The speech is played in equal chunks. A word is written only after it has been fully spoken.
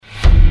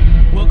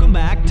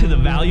to the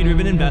Value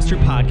Driven Investor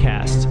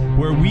Podcast,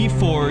 where we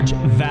forge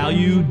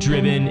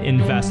value-driven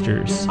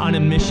investors on a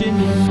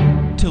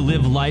mission to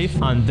live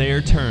life on their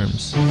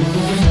terms.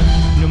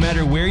 No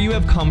matter where you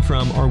have come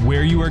from or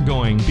where you are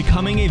going,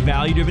 becoming a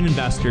value-driven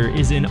investor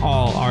is in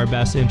all our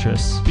best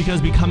interests, because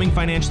becoming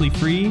financially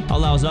free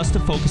allows us to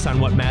focus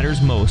on what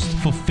matters most,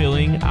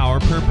 fulfilling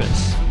our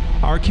purpose.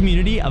 Our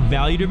community of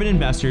value-driven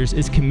investors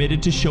is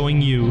committed to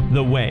showing you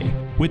the way.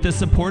 With the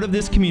support of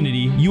this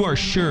community, you are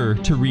sure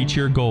to reach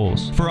your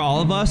goals. For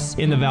all of us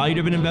in the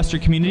value-driven investor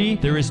community,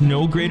 there is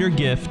no greater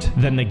gift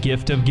than the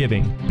gift of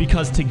giving,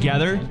 because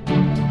together,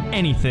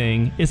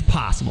 anything is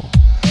possible.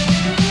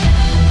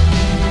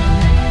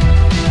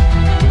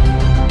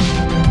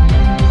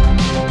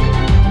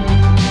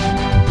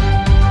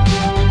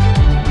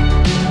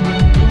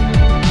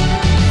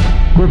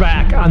 We're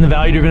back on the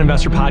Value Driven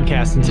Investor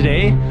Podcast, and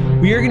today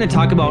we are going to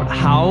talk about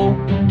how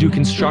do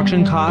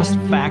construction costs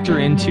factor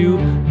into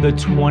the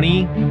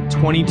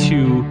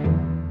 2022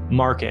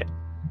 market.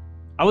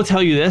 I will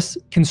tell you this,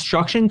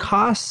 construction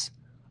costs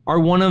are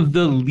one of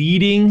the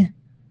leading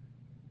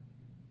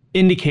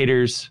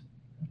indicators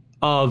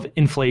of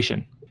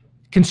inflation.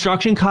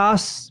 Construction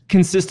costs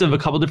consist of a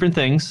couple different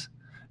things.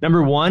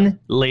 Number one,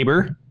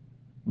 labor.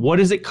 What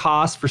does it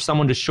cost for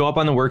someone to show up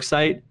on the work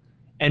site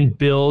and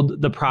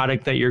build the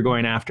product that you're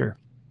going after?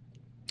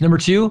 Number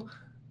two,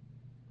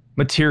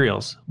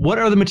 materials. What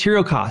are the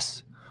material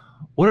costs?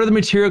 What are the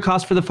material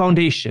costs for the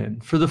foundation,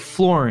 for the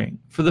flooring,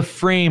 for the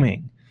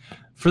framing,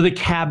 for the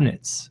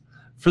cabinets,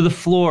 for the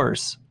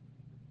floors,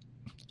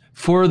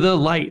 for the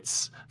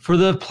lights, for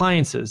the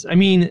appliances? I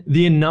mean,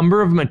 the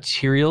number of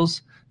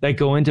materials that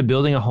go into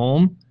building a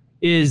home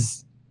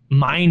is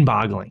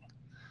mind-boggling.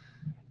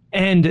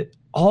 And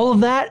all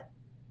of that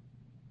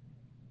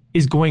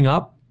is going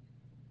up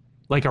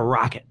like a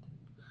rocket.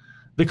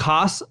 The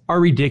costs are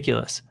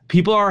ridiculous.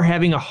 People are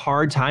having a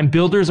hard time.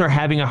 Builders are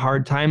having a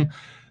hard time.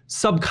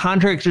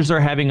 Subcontractors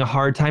are having a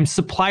hard time.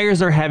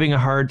 Suppliers are having a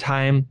hard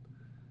time.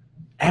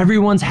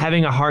 Everyone's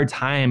having a hard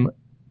time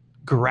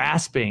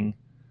grasping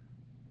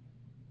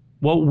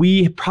what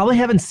we probably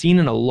haven't seen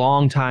in a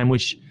long time,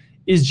 which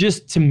is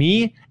just, to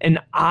me, an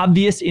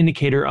obvious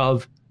indicator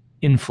of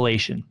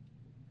inflation.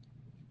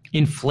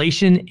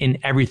 Inflation in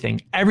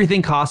everything.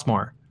 Everything costs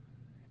more.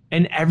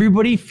 And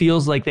everybody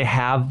feels like they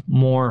have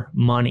more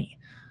money.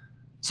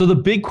 So the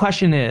big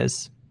question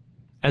is,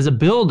 as a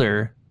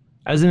builder,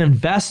 as an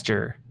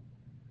investor,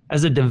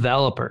 as a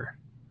developer,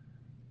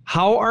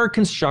 how are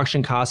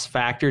construction costs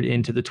factored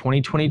into the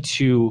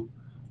 2022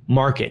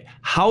 market?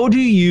 How do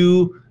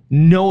you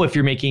know if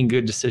you're making a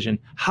good decision?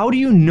 How do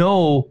you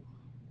know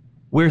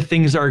where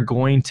things are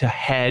going to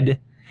head?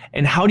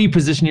 And how do you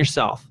position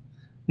yourself?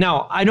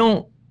 Now, I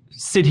don't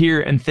sit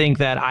here and think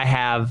that I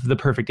have the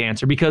perfect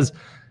answer, because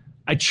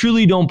I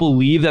truly don't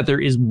believe that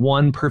there is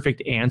one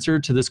perfect answer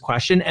to this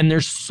question. And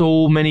there's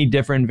so many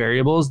different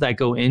variables that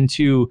go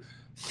into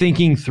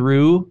thinking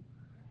through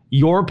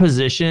your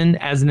position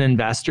as an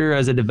investor,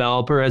 as a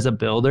developer, as a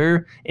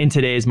builder in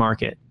today's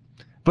market.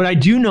 But I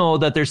do know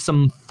that there's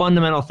some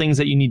fundamental things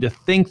that you need to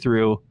think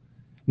through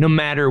no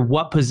matter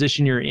what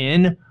position you're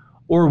in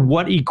or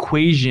what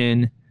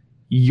equation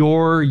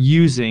you're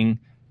using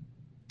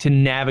to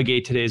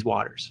navigate today's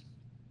waters.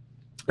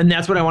 And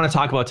that's what I want to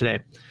talk about today.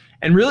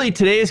 And really,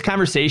 today's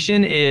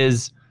conversation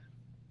is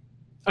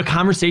a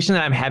conversation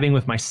that I'm having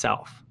with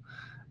myself.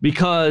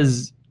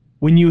 Because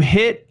when you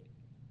hit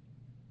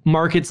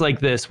markets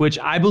like this, which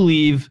I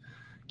believe,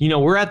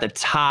 we're at the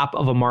top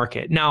of a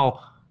market.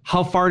 Now,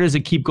 how far does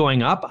it keep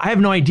going up? I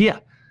have no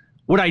idea.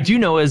 What I do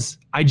know is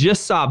I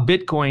just saw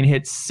Bitcoin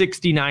hit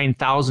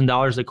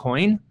 $69,000 a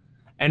coin.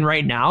 And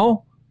right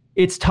now,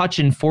 it's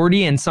touching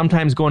 40 and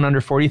sometimes going under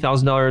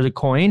 $40,000 a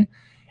coin.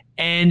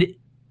 And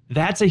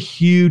that's a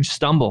huge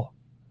stumble.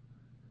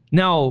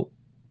 Now,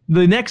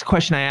 the next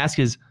question I ask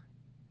is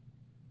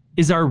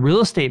our real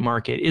estate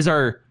market, is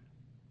our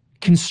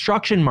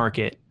construction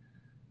market,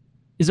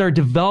 is our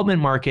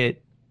development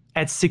market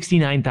at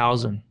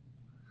 69,000?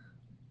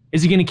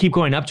 Is it going to keep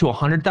going up to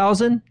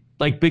 100,000?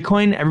 Like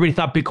Bitcoin, everybody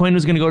thought Bitcoin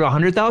was going to go to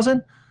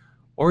 100,000?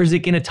 Or is it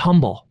going to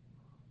tumble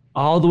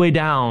all the way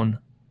down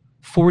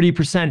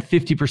 40%,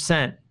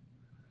 50%?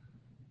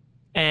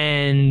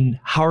 And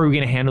how are we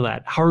going to handle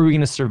that? How are we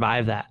going to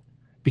survive that?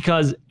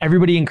 Because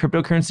everybody in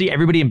cryptocurrency,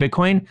 everybody in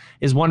Bitcoin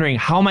is wondering,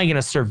 how am I going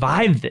to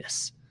survive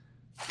this?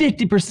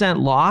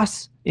 50%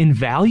 loss in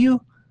value?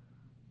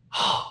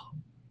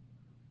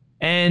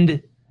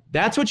 And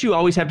that's what you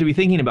always have to be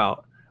thinking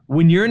about.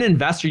 When you're an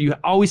investor, you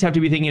always have to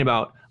be thinking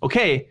about,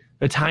 okay,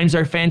 the times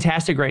are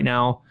fantastic right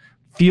now.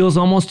 Feels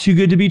almost too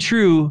good to be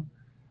true.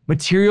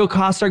 Material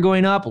costs are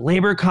going up.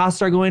 Labor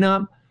costs are going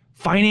up.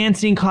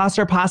 Financing costs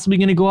are possibly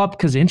going to go up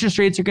because interest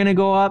rates are going to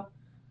go up.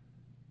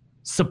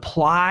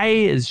 Supply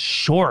is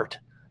short,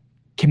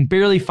 can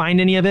barely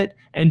find any of it,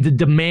 and the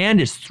demand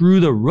is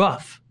through the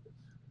roof.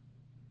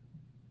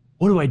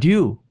 What do I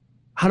do?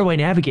 How do I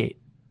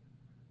navigate?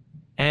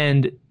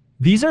 And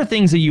these are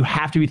things that you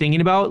have to be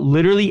thinking about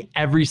literally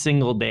every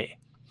single day.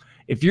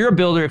 If you're a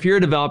builder, if you're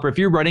a developer, if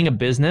you're running a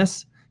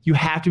business, you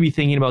have to be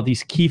thinking about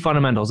these key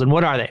fundamentals. And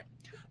what are they?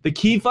 The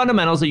key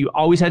fundamentals that you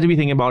always have to be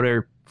thinking about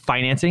are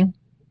financing.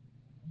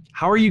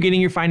 How are you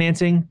getting your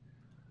financing?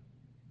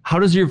 How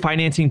does your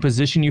financing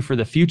position you for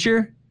the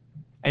future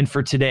and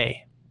for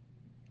today?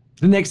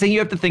 The next thing you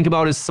have to think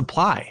about is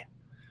supply.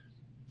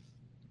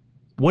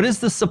 What is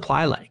the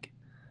supply like?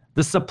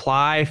 The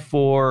supply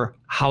for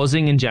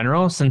housing in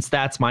general, since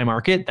that's my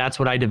market, that's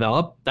what I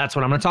develop, that's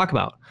what I'm going to talk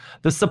about.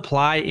 The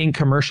supply in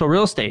commercial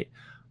real estate,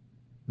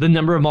 the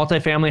number of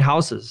multifamily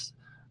houses,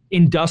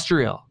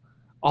 industrial,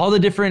 all the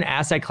different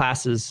asset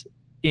classes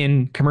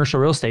in commercial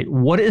real estate.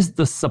 What is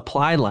the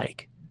supply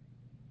like?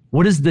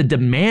 What is the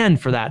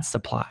demand for that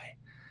supply?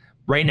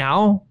 Right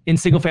now, in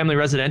single family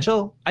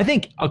residential, I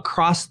think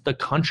across the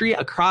country,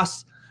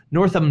 across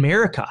North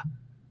America,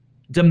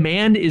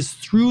 demand is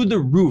through the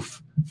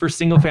roof for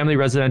single family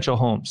residential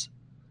homes.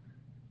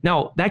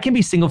 Now, that can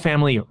be single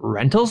family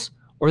rentals,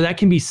 or that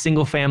can be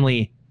single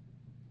family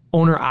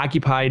owner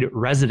occupied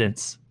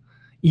residence.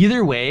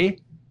 Either way,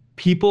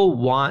 people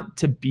want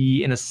to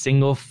be in a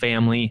single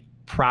family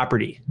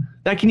property.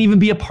 That can even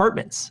be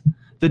apartments.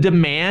 The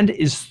demand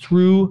is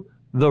through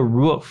the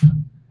roof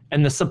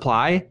and the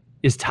supply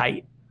is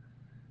tight.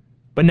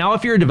 But now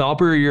if you're a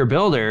developer or you're a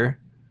builder,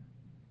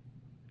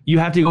 you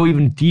have to go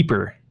even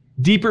deeper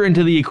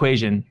into the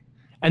equation.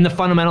 And the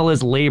fundamental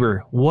is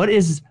labor. What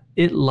is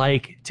it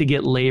like to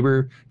get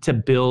labor to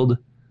build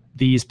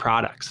these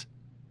products?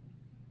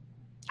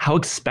 How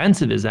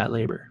expensive is that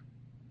labor?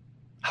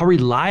 How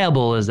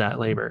reliable is that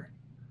labor?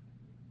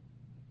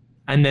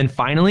 And then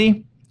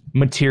finally,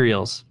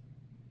 materials.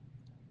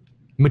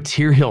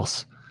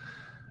 Materials.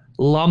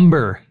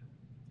 Lumber.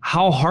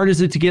 How hard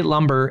is it to get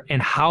lumber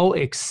and how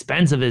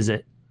expensive is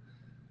it?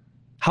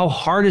 How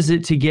hard is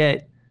it to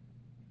get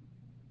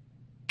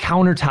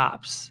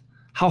countertops?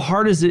 How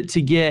hard is it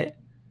to get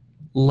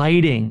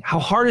lighting? How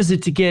hard is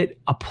it to get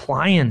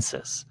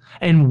appliances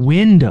and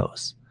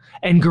windows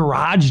and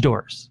garage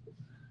doors?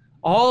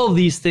 All of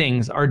these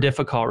things are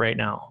difficult right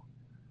now.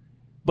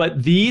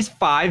 But these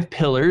 5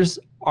 pillars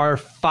are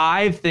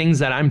 5 things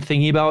that I'm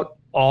thinking about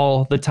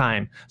all the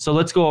time. So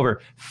let's go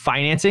over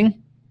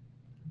financing,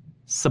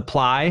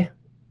 supply,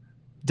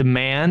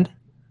 demand,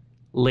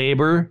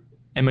 labor,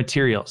 and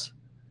materials.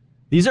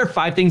 These are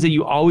 5 things that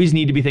you always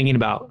need to be thinking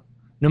about,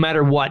 no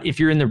matter what, if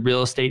you're in the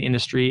real estate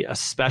industry,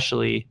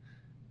 especially,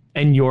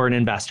 and you're an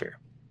investor.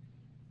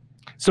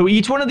 So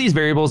each one of these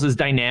variables is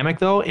dynamic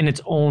though in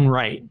its own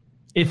right.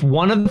 If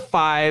one of the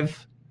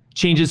 5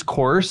 changes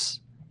course,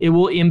 it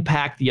will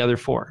impact the other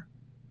 4.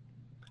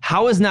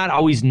 How is not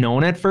always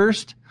known at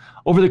first.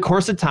 Over the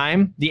course of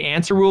time, the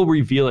answer will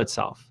reveal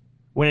itself.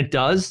 When it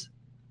does,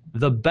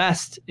 the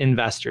best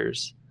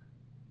investors,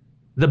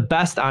 the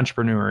best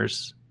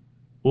entrepreneurs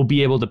will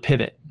be able to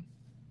pivot,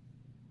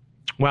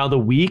 while the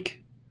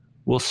weak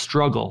will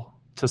struggle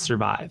to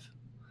survive.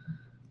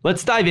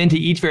 Let's dive into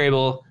each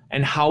variable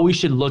and how we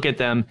should look at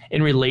them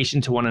in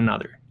relation to one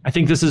another. I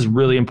think this is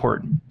really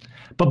important.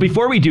 But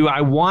before we do,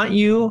 I want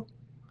you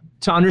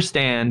to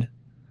understand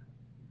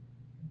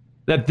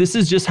that this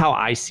is just how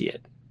I see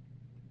it.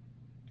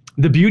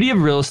 The beauty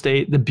of real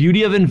estate, the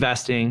beauty of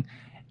investing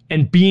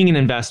and being an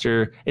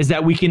investor is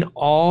that we can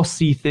all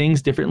see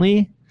things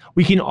differently.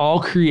 We can all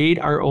create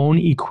our own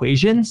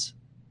equations.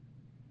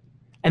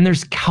 And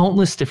there's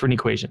countless different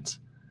equations.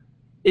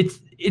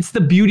 It's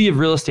the beauty of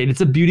real estate. It's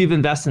the beauty of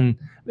investing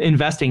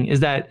is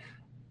that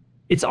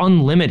it's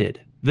unlimited,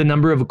 the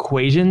number of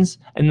equations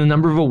and the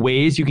number of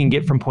ways you can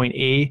get from point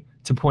A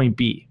to point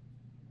B.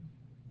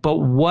 But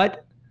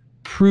what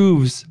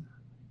proves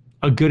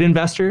a good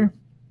investor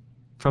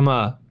from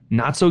a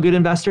not so good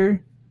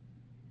investor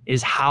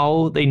is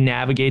how they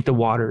navigate the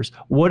waters,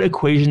 what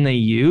equation they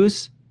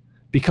use,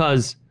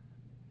 because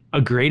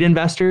a great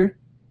investor,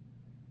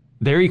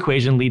 their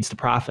equation leads to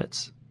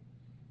profits.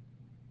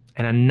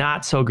 And a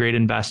not so great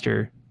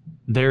investor,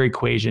 their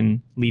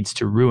equation leads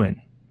to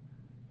ruin.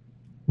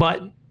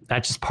 But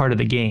that's just part of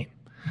the game.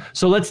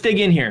 So let's dig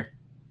in here.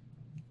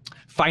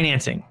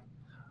 Financing.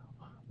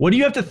 What do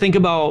you have to think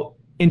about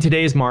in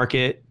today's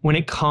market when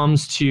it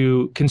comes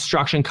to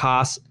construction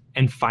costs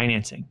and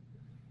financing?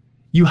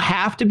 You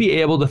have to be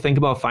able to think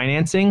about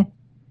financing,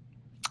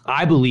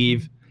 I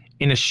believe,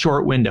 in a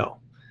short window,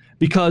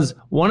 because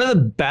one of the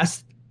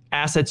best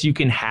assets you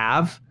can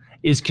have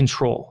is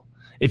control.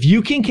 If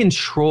you can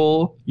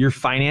control your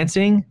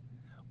financing,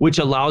 which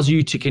allows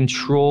you to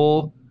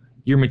control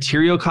your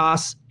material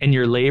costs and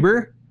your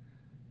labor,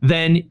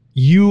 then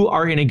you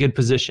are in a good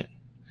position.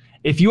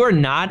 If you are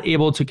not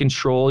able to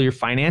control your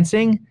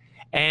financing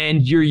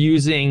and you're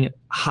using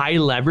high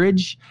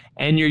leverage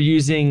and you're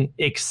using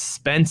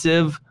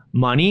expensive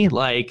money,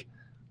 like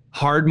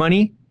hard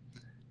money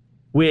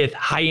with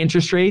high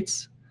interest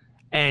rates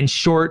and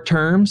short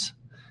terms,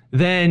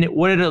 then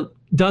what it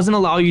doesn't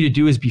allow you to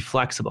do is be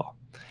flexible.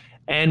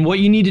 And what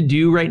you need to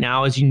do right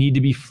now is you need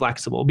to be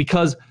flexible,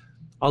 because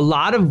a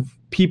lot of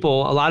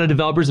people, a lot of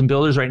developers and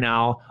builders right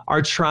now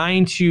are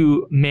trying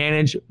to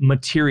manage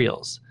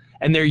materials,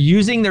 and they're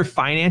using their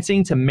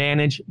financing to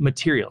manage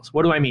materials.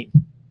 What do I mean?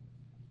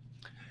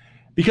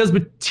 because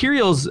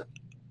materials,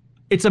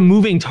 it's a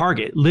moving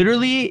target.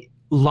 Literally,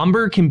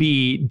 lumber can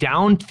be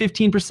down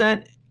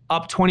 15%,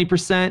 up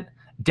 20%,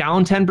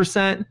 down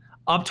 10%,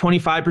 up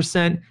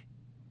 25%.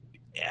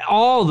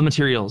 All the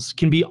materials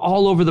can be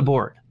all over the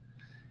board.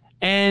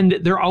 And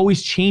they're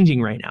always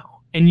changing right now.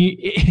 And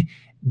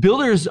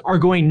builders are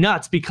going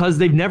nuts because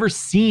they've never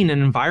seen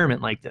an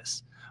environment like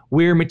this,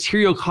 where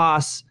material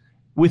costs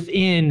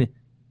within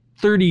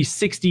 30,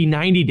 60,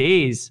 90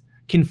 days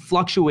can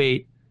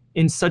fluctuate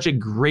in such a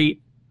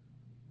great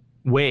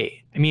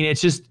way. I mean,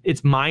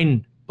 it's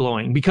mind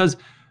blowing, because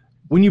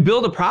when you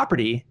build a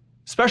property,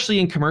 especially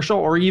in commercial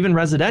or even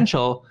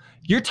residential,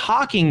 you're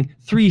talking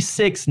 3,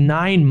 6,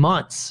 9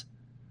 months.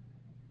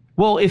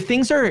 Well, if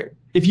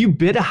you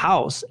bid a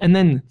house and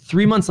then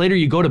 3 months later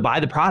you go to buy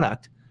the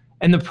product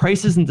and the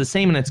price isn't the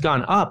same and it's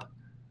gone up,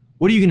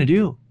 what are you going to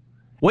do?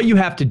 What you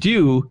have to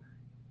do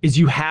is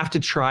you have to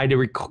try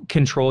to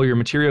control your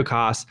material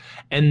costs.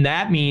 And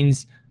that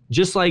means,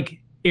 just like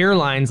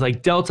airlines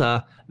like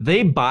Delta,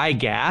 they buy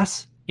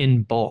gas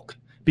in bulk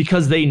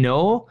because they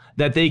know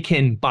that they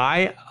can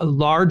buy a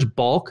large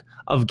bulk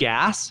of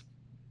gas,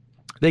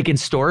 they can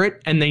store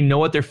it, and they know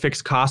what their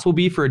fixed costs will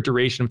be for a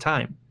duration of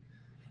time.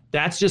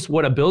 That's just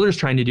what a builder's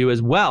trying to do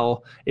as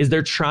well, is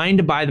they're trying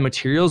to buy the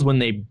materials when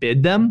they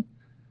bid them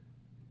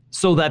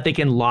so that they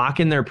can lock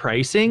in their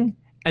pricing,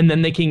 and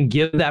then they can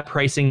give that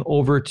pricing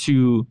over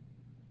to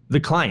the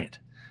client.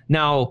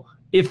 Now,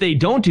 if they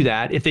don't do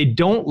that, if they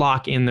don't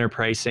lock in their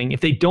pricing, if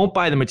they don't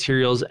buy the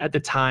materials at the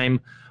time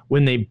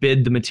when they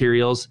bid the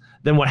materials,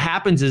 then what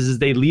happens is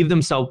they leave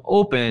themselves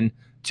open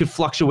to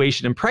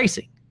fluctuation in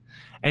pricing.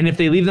 And if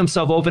they leave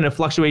themselves open to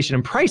fluctuation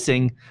in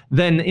pricing,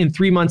 then in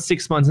 3 months,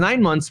 6 months,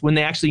 9 months, when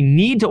they actually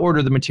need to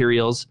order the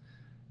materials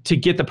to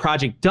get the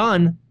project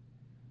done,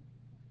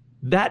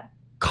 that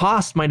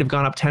cost might have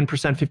gone up 10%,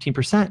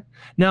 15%.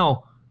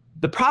 Now,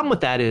 the problem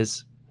with that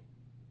is,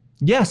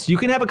 yes, you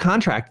can have a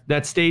contract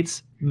that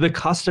states the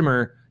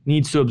customer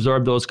needs to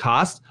absorb those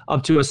costs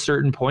up to a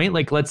certain point.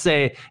 Like, let's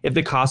say if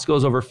the cost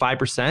goes over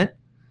 5%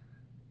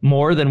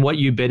 more than what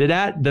you bid it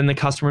at, then the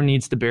customer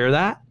needs to bear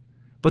that.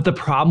 But the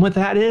problem with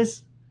that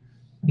is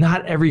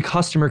not every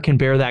customer can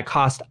bear that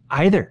cost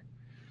either.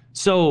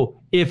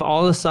 So if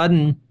all of a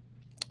sudden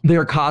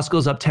their cost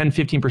goes up 10,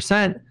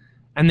 15%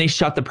 and they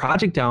shut the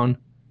project down,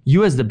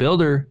 you as the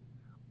builder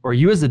or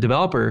you as the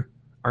developer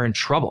are in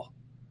trouble.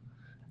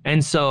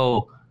 And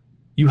so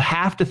you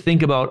have to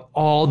think about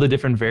all the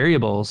different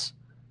variables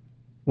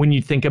when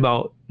you think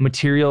about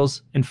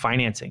materials and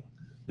financing.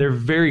 They're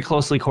very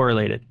closely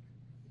correlated.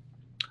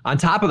 On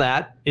top of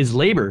that is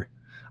labor.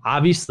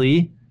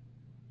 Obviously,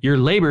 your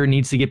labor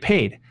needs to get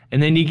paid,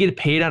 and they need to get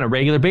paid on a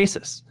regular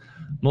basis.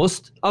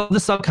 Most of the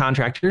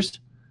subcontractors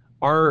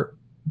are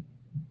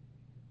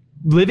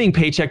living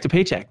paycheck to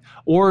paycheck,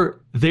 or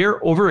they're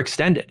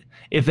overextended.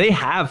 If they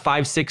have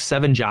 5, 6,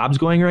 7 jobs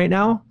going right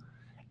now,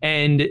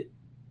 and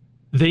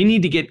they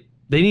need to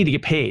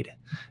get paid.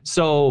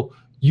 So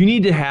you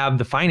need to have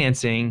the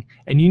financing,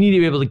 and you need to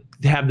be able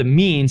to have the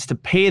means to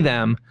pay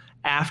them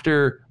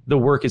after the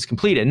work is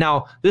completed.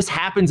 Now, this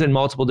happens in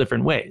multiple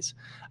different ways.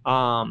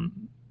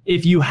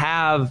 If you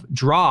have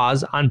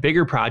draws on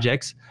bigger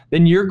projects,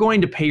 then you're going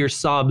to pay your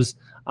subs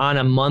on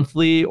a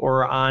monthly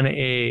or on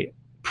a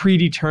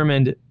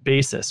predetermined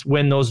basis.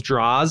 When those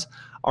draws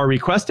are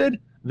requested,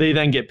 they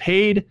then get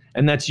paid,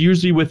 and that's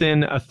usually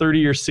within a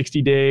 30 or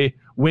 60 day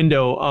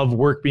window of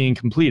work being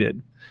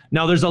completed.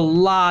 Now, there's a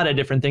lot of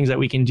different things that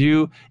we can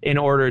do in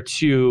order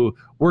to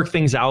work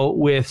things out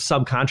with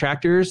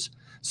subcontractors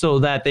so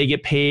that they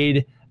get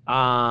paid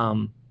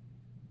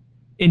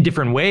in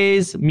different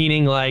ways,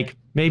 meaning like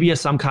maybe a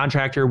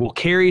subcontractor will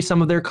carry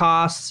some of their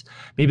costs.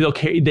 Maybe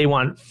they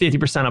want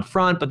 50% up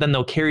front, but then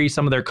they'll carry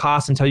some of their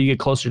costs until you get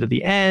closer to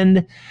the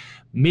end.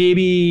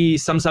 Maybe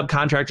some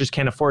subcontractors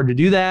can't afford to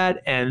do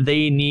that and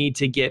they need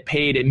to get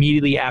paid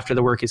immediately after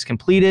the work is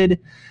completed.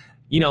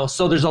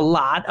 So there's a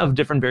lot of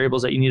different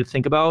variables that you need to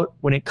think about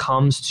when it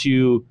comes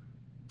to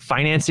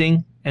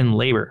financing and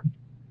labor.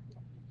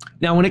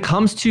 Now, when it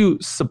comes to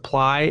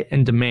supply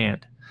and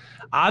demand,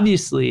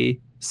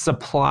 obviously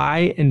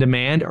supply and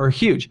demand are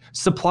huge.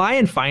 Supply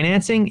and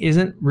financing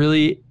isn't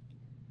really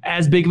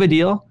as big of a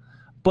deal,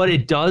 but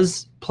it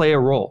does play a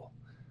role,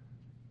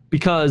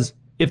 because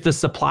if the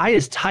supply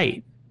is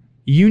tight,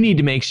 you need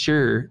to make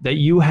sure that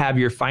you have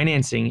your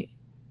financing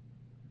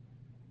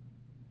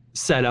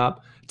set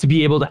up to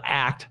be able to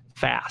act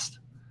fast.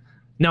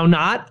 Now,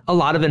 not a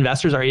lot of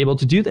investors are able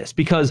to do this,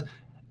 because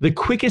the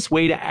quickest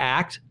way to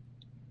act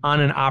on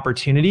an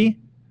opportunity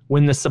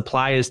when the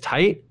supply is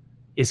tight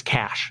is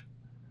cash.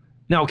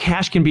 Now,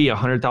 cash can be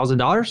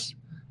 $100,000.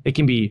 It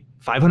can be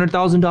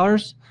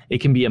 $500,000.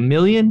 It can be $1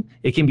 million.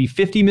 It can be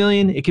 $50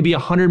 million. It can be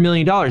 $100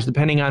 million,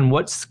 depending on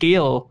what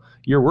scale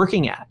you're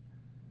working at.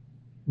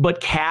 But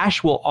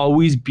cash will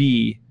always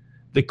be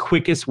the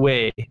quickest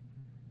way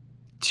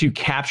to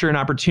capture an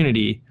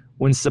opportunity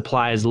when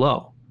supply is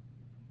low.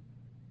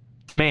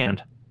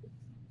 Demand.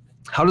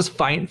 How does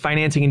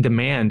financing and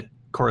demand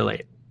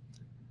correlate?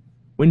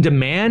 When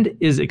demand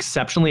is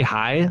exceptionally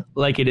high,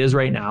 like it is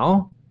right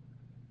now,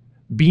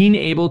 being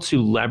able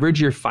to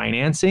leverage your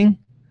financing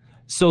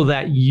so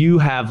that you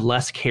have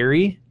less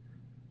carry,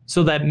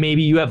 so that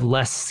maybe you have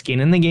less skin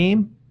in the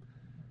game.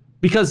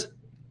 Because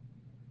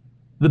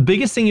the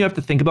biggest thing you have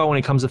to think about when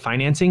it comes to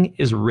financing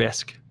is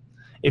risk.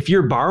 If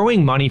you're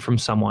borrowing money from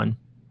someone,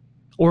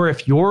 or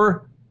if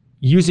you're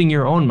using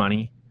your own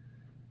money,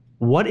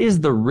 what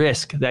is the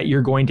risk that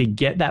you're going to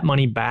get that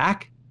money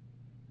back?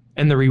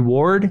 And the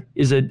reward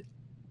is a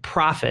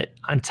profit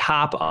on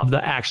top of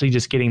the actually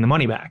just getting the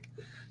money back.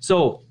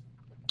 So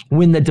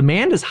when the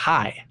demand is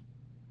high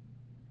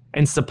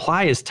and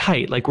supply is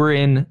tight, like we're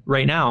in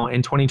right now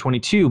in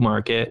 2022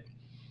 market,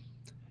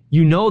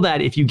 you know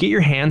that if you get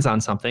your hands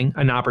on something,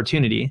 an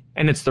opportunity,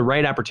 and it's the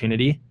right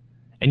opportunity,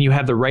 and you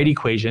have the right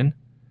equation,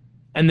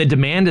 and the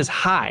demand is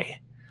high,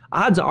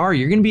 odds are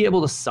you're going to be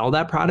able to sell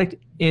that product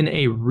in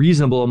a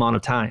reasonable amount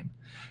of time.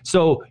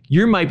 So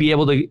you might be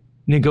able to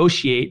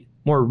negotiate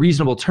more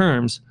reasonable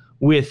terms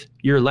with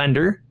your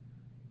lender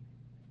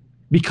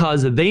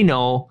because they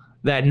know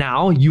that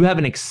now you have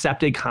an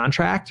accepted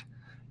contract.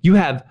 You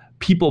have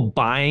people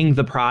buying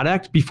the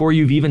product before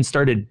you've even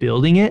started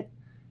building it,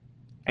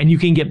 and you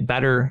can get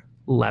better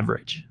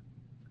leverage.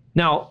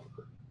 Now,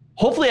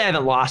 hopefully I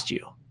haven't lost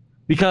you,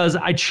 because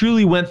I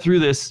truly went through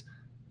this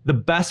the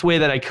best way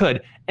that I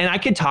could. And I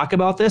could talk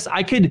about this.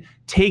 I could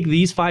take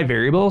these 5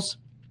 variables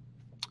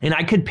and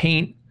I could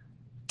paint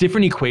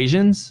different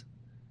equations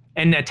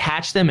and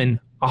attach them in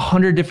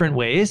 100 different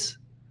ways.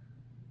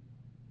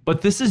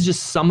 But this is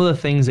just some of the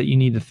things that you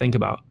need to think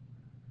about.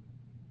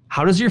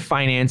 How does your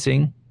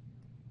financing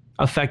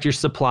affect your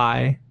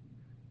supply,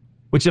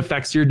 which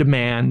affects your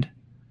demand,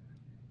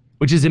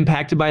 which is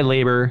impacted by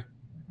labor,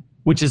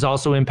 which is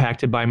also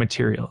impacted by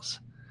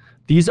materials?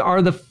 These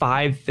are the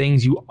 5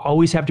 things you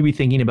always have to be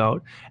thinking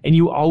about. And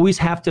you always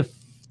have to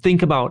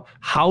think about,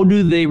 how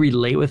do they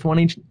relate with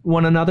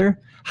one another?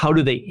 How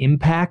do they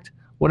impact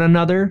one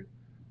another?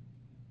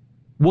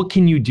 What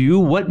can you do?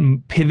 What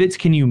pivots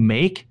can you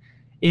make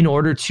in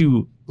order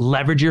to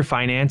leverage your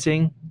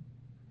financing,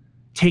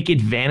 take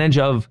advantage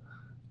of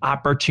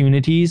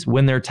opportunities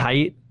when they're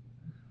tight,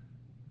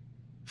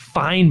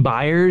 find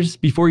buyers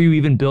before you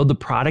even build the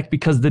product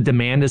because the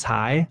demand is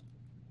high,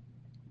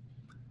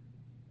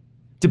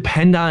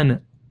 depend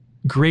on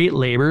great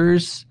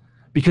laborers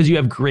because you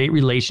have great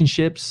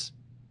relationships,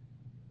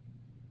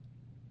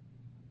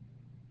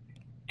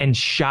 and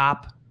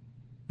shop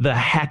the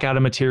heck out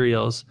of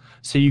materials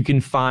so you can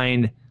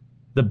find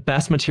the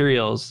best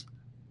materials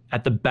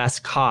at the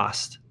best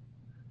cost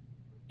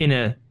in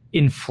an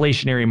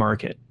inflationary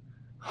market.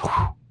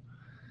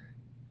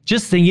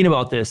 Just thinking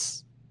about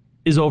this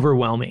is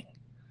overwhelming.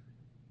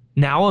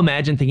 Now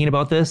imagine thinking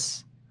about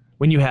this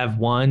when you have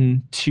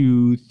 1,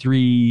 2,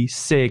 3,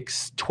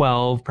 6,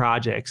 12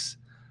 projects,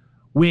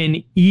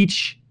 when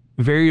each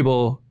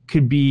variable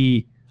could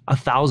be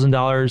 $1,000,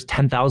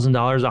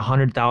 $10,000,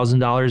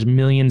 $100,000,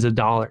 millions of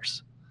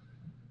dollars.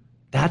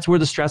 That's where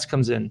the stress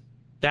comes in.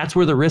 That's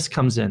where the risk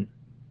comes in.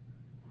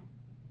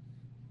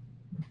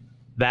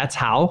 That's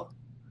how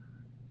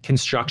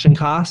construction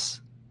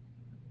costs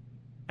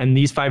and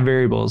these 5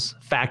 variables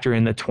factor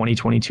in the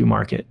 2022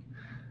 market.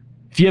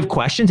 If you have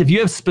questions, if you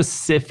have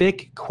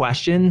specific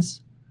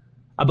questions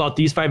about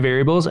these 5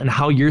 variables and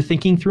how you're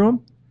thinking through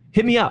them,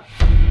 hit me up.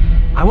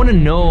 I want to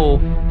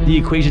know the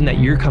equation that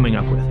you're coming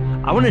up with.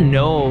 I want to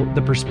know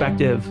the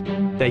perspective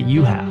that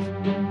you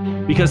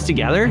have, because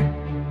together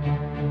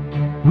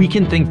we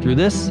can think through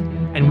this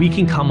and we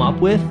can come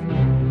up with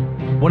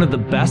one of the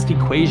best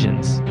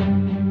equations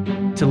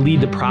to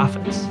lead to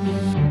profits,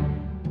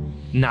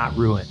 not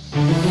ruin.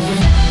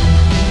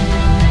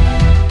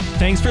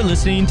 Thanks for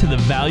listening to the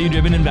Value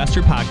Driven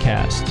Investor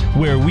Podcast,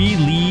 where we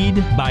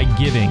lead by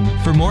giving.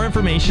 For more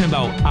information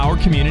about our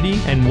community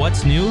and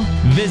what's new,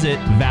 visit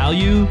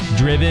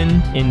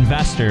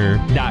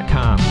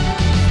valuedriveninvestor.com.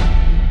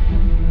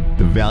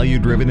 The Value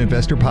Driven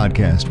Investor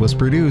Podcast was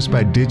produced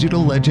by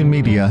Digital Legend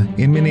Media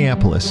in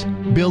Minneapolis.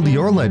 Build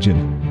your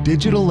legend,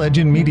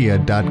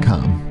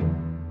 digitallegendmedia.com.